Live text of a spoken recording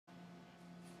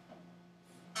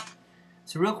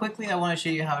So real quickly, I want to show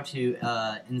you how to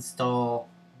install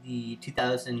the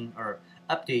 2000 or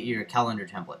update your calendar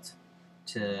templates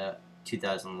to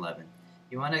 2011.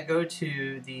 You want to go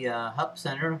to the Help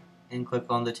Center and click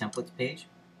on the templates page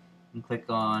and click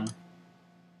on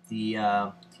the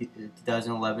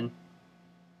 2011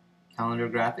 calendar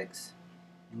graphics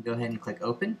and go ahead and click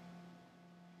open.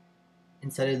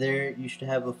 Inside of there, you should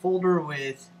have a folder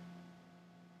with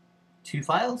 2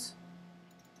 files.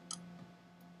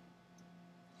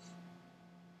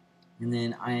 And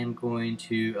then I am going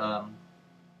to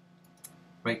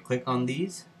right click on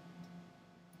these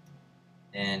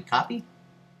and copy.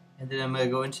 And then I'm going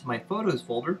to go into my photos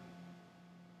folder.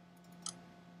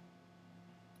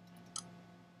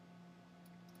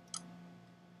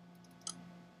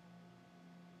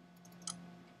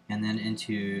 And then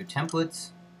into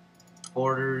templates,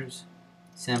 borders,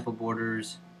 sample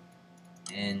borders,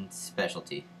 and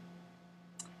specialty.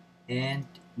 And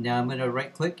now I'm going to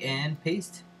right click and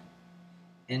paste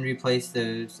and replace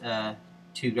those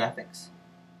 2 graphics.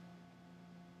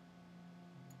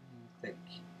 Click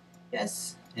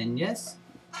yes and yes.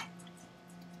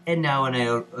 And now when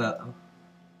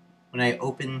I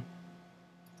open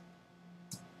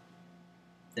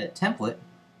the template,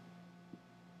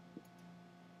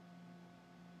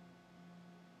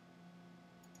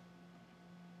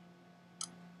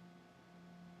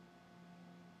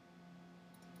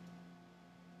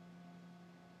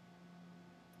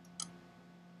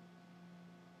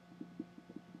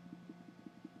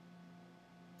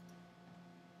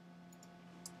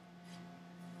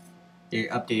 they're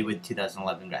updated with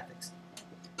 2011 graphics.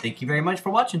 Thank you very much for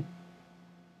watching.